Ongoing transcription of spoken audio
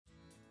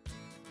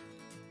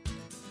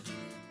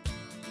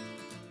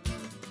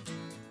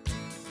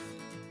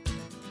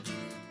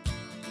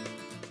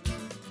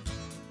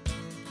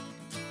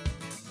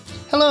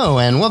Hello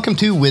and welcome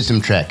to Wisdom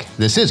Trek.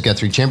 This is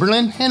Guthrie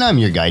Chamberlain and I'm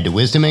your guide to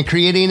wisdom and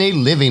creating a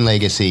living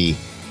legacy.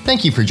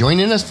 Thank you for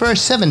joining us for our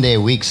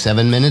 7-day-a-week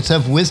 7 Minutes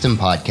of Wisdom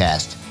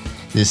podcast.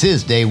 This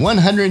is day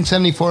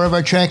 174 of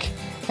our trek,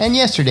 and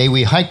yesterday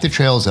we hiked the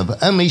trails of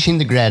unleashing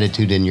the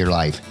gratitude in your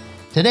life.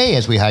 Today,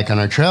 as we hike on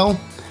our trail,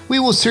 we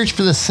will search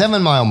for the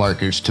 7-mile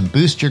markers to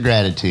boost your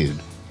gratitude.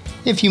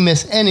 If you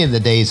miss any of the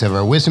days of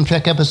our Wisdom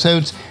Trek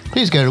episodes,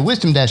 please go to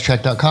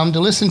wisdom-trek.com to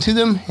listen to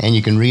them, and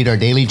you can read our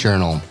daily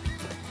journal.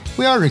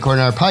 We are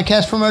recording our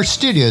podcast from our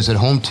studios at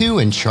Home 2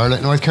 in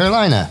Charlotte, North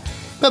Carolina.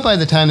 But by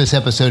the time this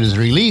episode is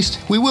released,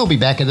 we will be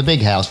back at the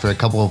big house for a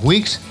couple of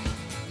weeks.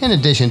 In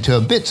addition to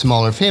a bit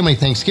smaller family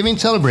Thanksgiving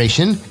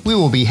celebration, we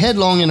will be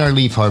headlong in our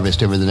leaf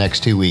harvest over the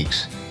next 2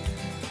 weeks.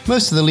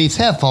 Most of the leaves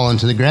have fallen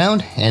to the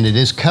ground, and it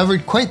is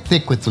covered quite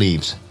thick with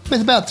leaves.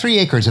 With about 3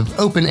 acres of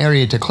open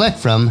area to collect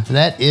from,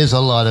 that is a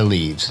lot of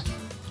leaves.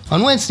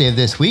 On Wednesday of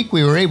this week,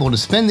 we were able to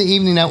spend the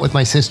evening out with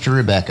my sister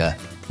Rebecca,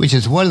 which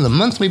is one of the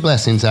monthly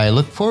blessings I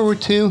look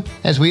forward to,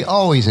 as we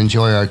always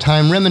enjoy our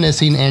time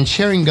reminiscing and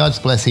sharing God's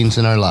blessings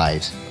in our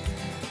lives.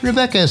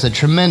 Rebecca is a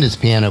tremendous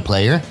piano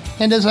player,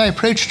 and as I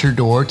approached her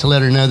door to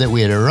let her know that we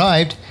had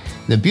arrived,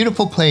 the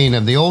beautiful playing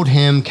of the old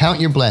hymn,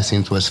 Count Your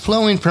Blessings, was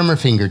flowing from her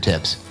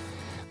fingertips.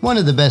 One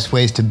of the best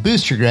ways to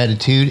boost your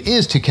gratitude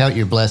is to count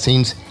your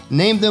blessings,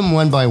 name them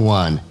one by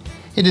one.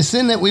 It is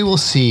then that we will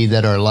see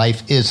that our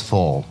life is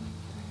full.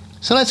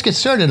 So let's get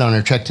started on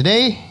our trek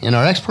today in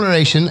our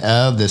exploration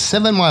of the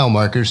 7-mile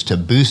markers to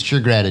boost your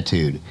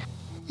gratitude.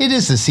 It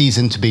is the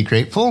season to be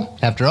grateful.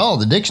 After all,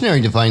 the dictionary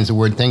defines the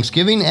word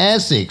Thanksgiving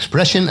as the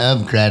expression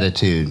of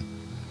gratitude.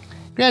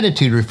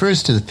 Gratitude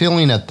refers to the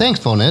feeling of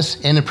thankfulness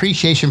and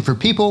appreciation for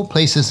people,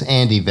 places,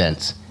 and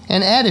events.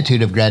 An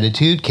attitude of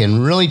gratitude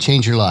can really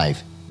change your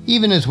life.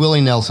 Even as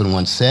Willie Nelson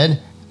once said,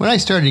 "When I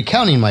started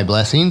counting my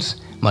blessings,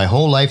 my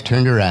whole life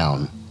turned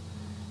around."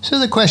 So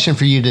the question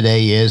for you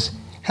today is,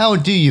 how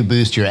do you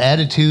boost your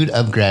attitude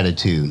of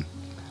gratitude?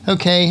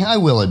 Okay, I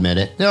will admit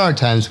it, there are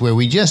times where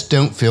we just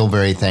don't feel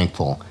very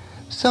thankful.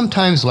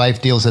 Sometimes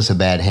life deals us a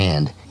bad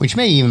hand, which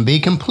may even be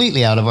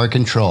completely out of our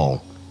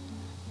control.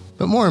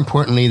 But more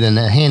importantly than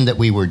the hand that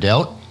we were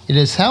dealt, it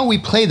is how we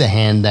play the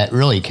hand that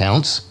really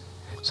counts.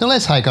 So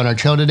let's hike on our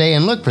trail today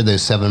and look for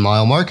those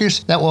 7-mile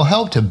markers that will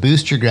help to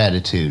boost your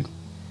gratitude.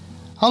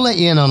 I'll let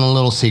you in on a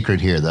little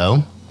secret here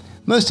though.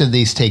 Most of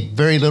these take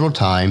very little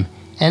time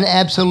and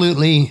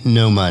absolutely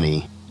no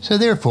money. So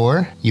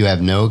therefore, you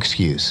have no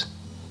excuse.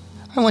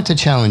 I want to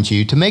challenge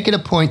you to make it a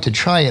point to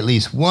try at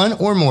least one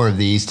or more of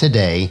these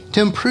today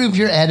to improve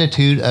your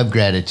attitude of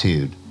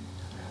gratitude.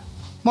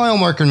 Mile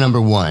marker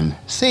number 1,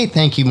 say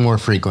thank you more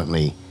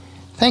frequently.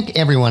 Thank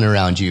everyone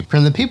around you,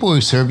 from the people who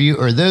serve you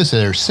or those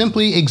that are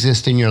simply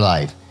exist in your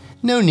life.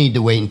 No need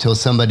to wait until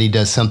somebody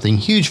does something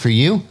huge for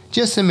you.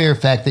 Just the mere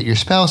fact that your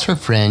spouse or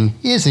friend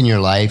is in your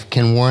life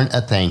can warrant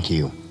a thank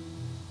you.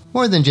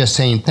 More than just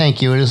saying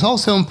thank you, it is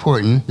also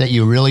important that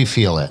you really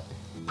feel it.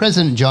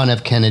 President John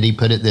F. Kennedy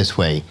put it this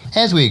way: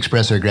 as we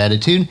express our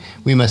gratitude,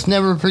 we must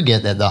never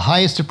forget that the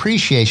highest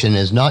appreciation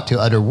is not to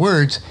utter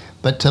words,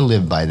 but to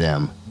live by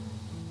them.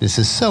 This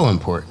is so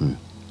important.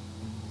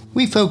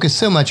 We focus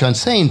so much on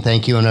saying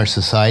thank you in our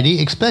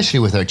society, especially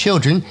with our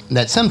children,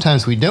 that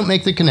sometimes we don't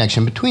make the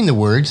connection between the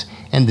words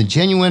and the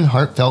genuine,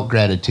 heartfelt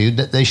gratitude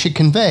that they should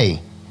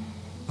convey.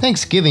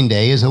 Thanksgiving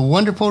Day is a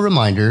wonderful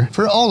reminder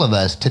for all of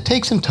us to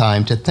take some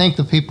time to thank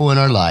the people in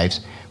our lives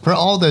for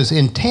all those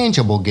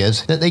intangible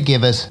gifts that they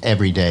give us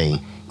every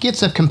day.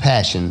 Gifts of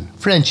compassion,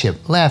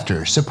 friendship,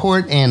 laughter,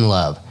 support, and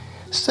love.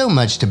 So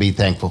much to be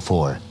thankful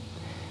for.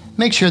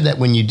 Make sure that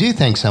when you do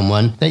thank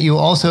someone, that you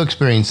also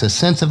experience a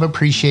sense of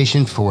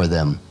appreciation for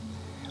them.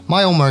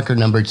 Mile marker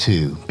number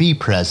 2, be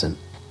present.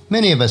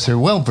 Many of us are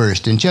well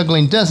versed in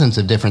juggling dozens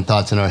of different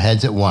thoughts in our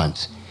heads at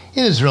once.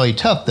 It is really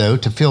tough, though,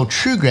 to feel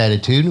true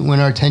gratitude when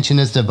our attention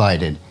is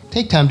divided.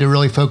 Take time to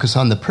really focus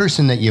on the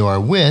person that you are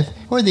with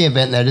or the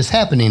event that is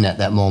happening at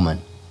that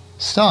moment.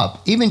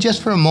 Stop, even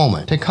just for a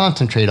moment, to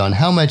concentrate on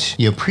how much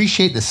you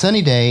appreciate the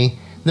sunny day,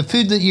 the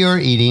food that you are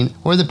eating,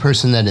 or the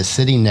person that is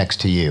sitting next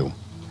to you.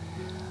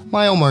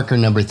 Mile marker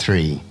number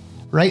 3,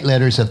 write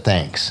letters of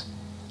thanks.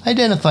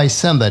 Identify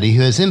somebody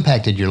who has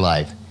impacted your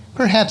life.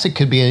 Perhaps it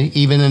could be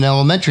even an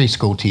elementary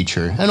school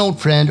teacher, an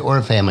old friend, or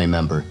a family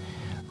member.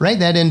 Write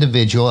that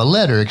individual a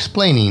letter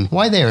explaining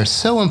why they are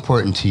so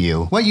important to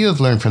you, what you have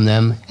learned from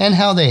them, and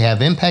how they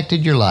have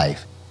impacted your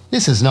life.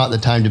 This is not the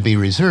time to be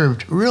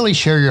reserved. Really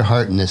share your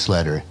heart in this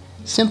letter.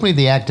 Simply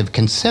the act of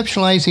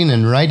conceptualizing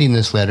and writing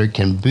this letter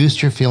can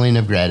boost your feeling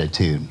of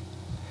gratitude.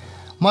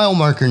 Mile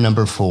marker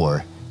number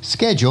 4,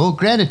 schedule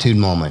gratitude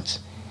moments.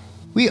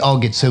 We all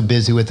get so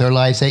busy with our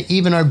lives that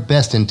even our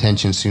best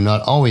intentions do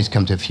not always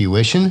come to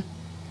fruition.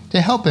 To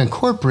help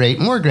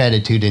incorporate more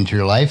gratitude into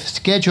your life,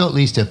 schedule at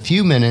least a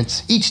few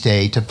minutes each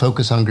day to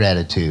focus on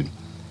gratitude.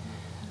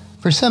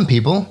 For some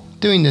people,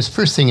 doing this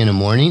first thing in the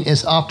morning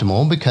is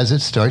optimal because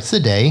it starts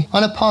the day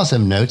on a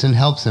positive note and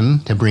helps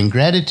them to bring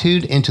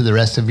gratitude into the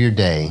rest of your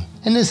day.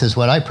 And this is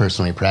what I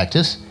personally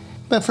practice.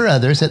 But for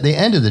others, at the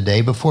end of the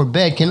day before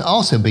bed can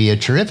also be a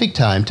terrific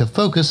time to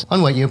focus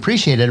on what you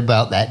appreciated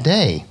about that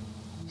day.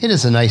 It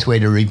is a nice way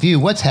to review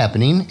what's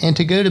happening and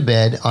to go to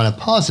bed on a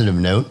positive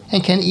note,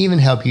 and can even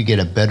help you get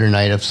a better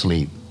night of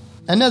sleep.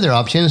 Another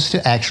option is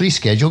to actually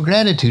schedule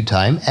gratitude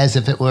time as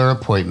if it were an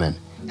appointment.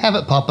 Have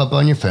it pop up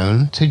on your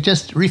phone to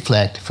just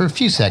reflect for a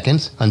few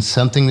seconds on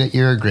something that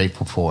you're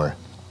grateful for.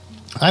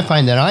 I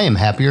find that I am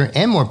happier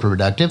and more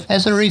productive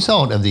as a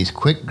result of these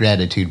quick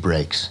gratitude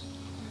breaks.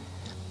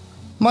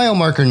 Mile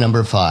marker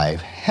number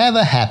 5, have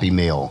a happy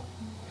meal.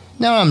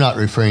 Now, I'm not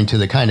referring to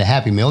the kind of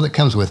happy meal that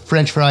comes with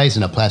French fries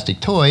and a plastic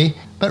toy,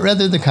 but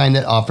rather the kind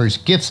that offers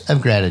gifts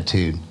of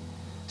gratitude.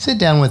 Sit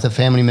down with a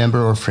family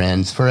member or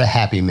friends for a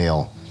happy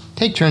meal.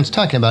 Take turns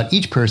talking about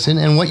each person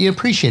and what you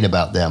appreciate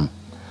about them.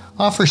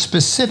 Offer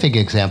specific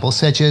examples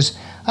such as,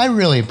 I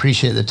really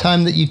appreciate the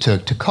time that you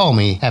took to call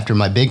me after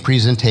my big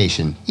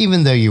presentation,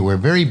 even though you were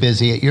very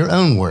busy at your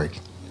own work.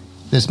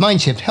 This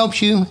mind shift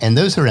helps you and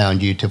those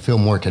around you to feel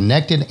more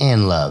connected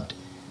and loved.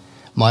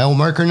 Mile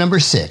marker number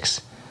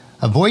 6.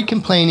 Avoid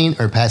complaining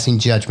or passing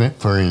judgment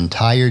for an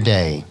entire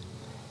day.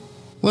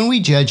 When we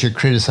judge or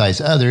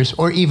criticize others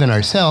or even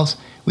ourselves,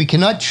 we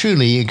cannot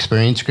truly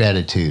experience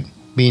gratitude.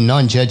 Being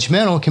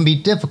non-judgmental can be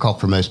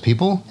difficult for most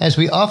people, as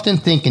we often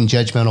think in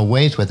judgmental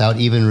ways without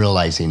even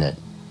realizing it.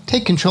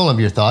 Take control of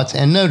your thoughts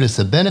and notice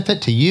the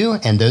benefit to you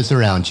and those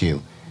around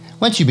you.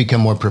 Once you become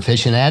more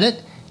proficient at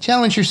it,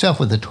 challenge yourself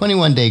with the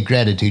 21-day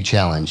gratitude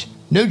challenge.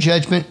 No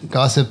judgment,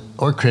 gossip,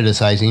 or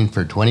criticizing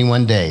for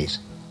 21 days.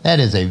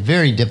 That is a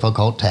very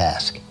difficult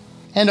task.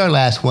 And our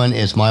last one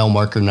is mile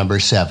marker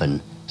number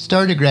 7.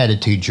 Start a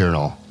gratitude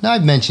journal. Now,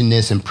 I've mentioned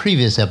this in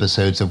previous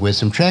episodes of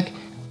Wisdom Trek,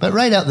 but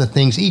write out the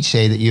things each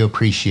day that you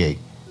appreciate.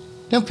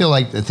 Don't feel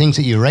like the things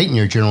that you write in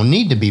your journal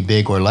need to be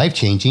big or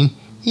life-changing.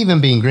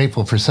 Even being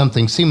grateful for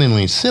something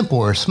seemingly simple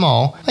or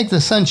small, like the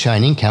sun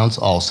shining, counts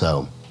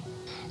also.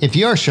 If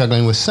you are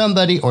struggling with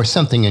somebody or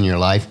something in your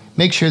life,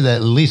 make sure that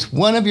at least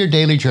one of your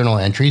daily journal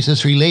entries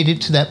is related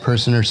to that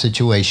person or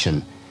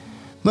situation.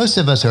 Most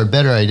of us are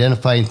better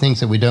identifying things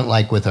that we don't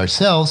like with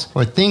ourselves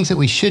or things that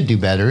we should do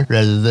better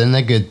rather than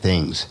the good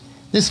things.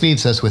 This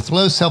leaves us with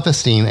low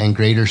self-esteem and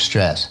greater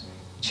stress.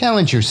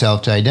 Challenge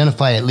yourself to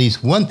identify at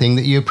least one thing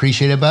that you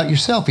appreciate about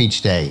yourself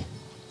each day.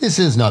 This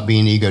is not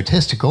being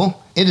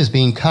egotistical, it is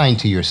being kind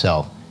to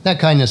yourself. That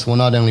kindness will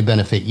not only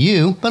benefit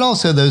you, but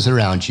also those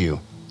around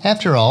you.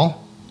 After all,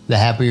 the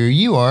happier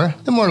you are,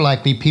 the more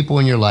likely people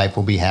in your life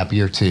will be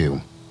happier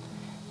too.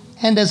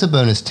 And as a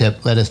bonus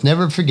tip, let us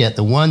never forget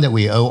the one that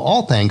we owe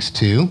all thanks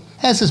to,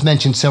 as is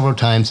mentioned several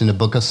times in the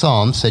book of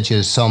Psalms, such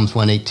as Psalms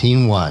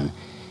 118:1.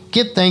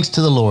 Give thanks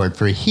to the Lord,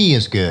 for He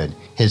is good.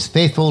 His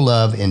faithful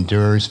love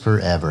endures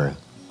forever.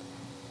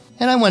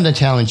 And I want to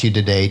challenge you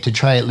today to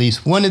try at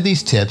least one of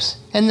these tips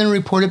and then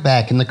report it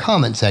back in the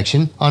comment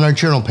section on our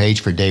journal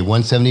page for day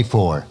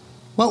 174.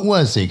 What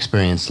was the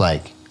experience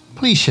like?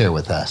 Please share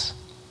with us.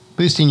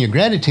 Boosting your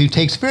gratitude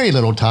takes very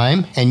little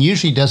time and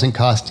usually doesn't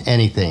cost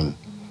anything.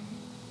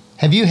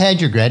 Have you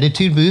had your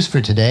gratitude boost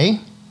for today?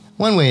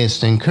 One way is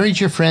to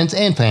encourage your friends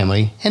and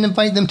family and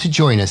invite them to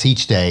join us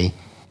each day,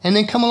 and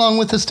then come along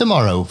with us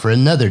tomorrow for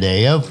another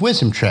day of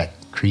Wisdom Trek,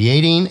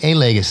 creating a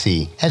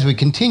legacy, as we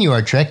continue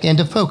our trek and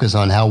to focus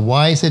on how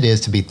wise it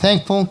is to be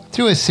thankful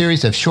through a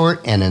series of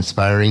short and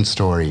inspiring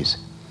stories.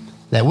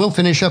 That will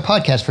finish our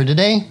podcast for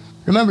today.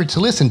 Remember to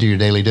listen to your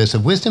daily dose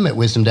of wisdom at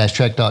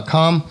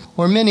wisdom-trek.com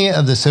or many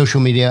of the social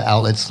media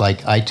outlets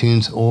like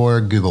iTunes or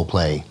Google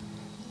Play.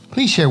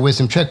 Please share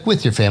Wisdom Trek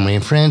with your family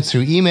and friends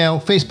through email,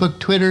 Facebook,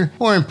 Twitter,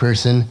 or in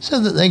person so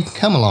that they can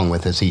come along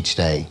with us each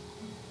day.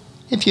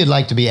 If you'd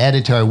like to be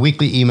added to our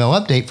weekly email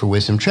update for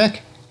Wisdom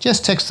Trek,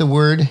 just text the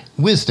word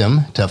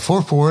WISDOM to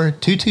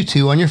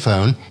 44222 on your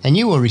phone and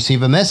you will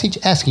receive a message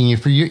asking you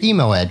for your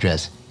email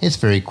address. It's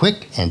very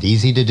quick and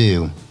easy to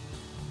do.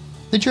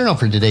 The journal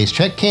for today's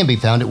trek can be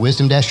found at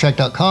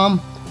wisdom-trek.com.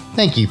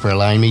 Thank you for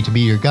allowing me to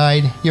be your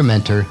guide, your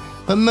mentor,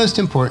 but most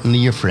importantly,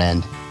 your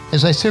friend,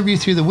 as I serve you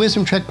through the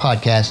Wisdom Trek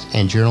podcast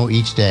and journal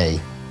each day.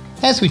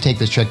 As we take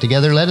this trek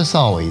together, let us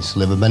always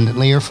live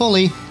abundantly or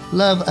fully,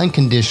 love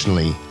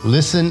unconditionally,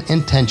 listen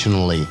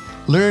intentionally,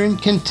 learn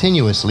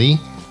continuously,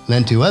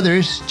 lend to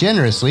others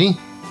generously,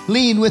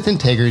 lead with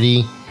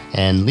integrity,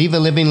 and leave a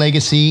living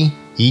legacy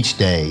each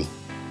day.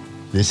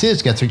 This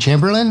is Guthrie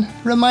Chamberlain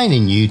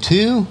reminding you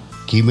to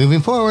keep moving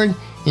forward,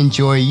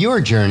 enjoy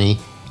your journey,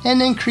 and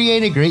then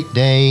create a great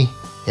day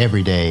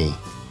every day.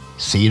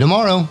 See you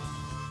tomorrow.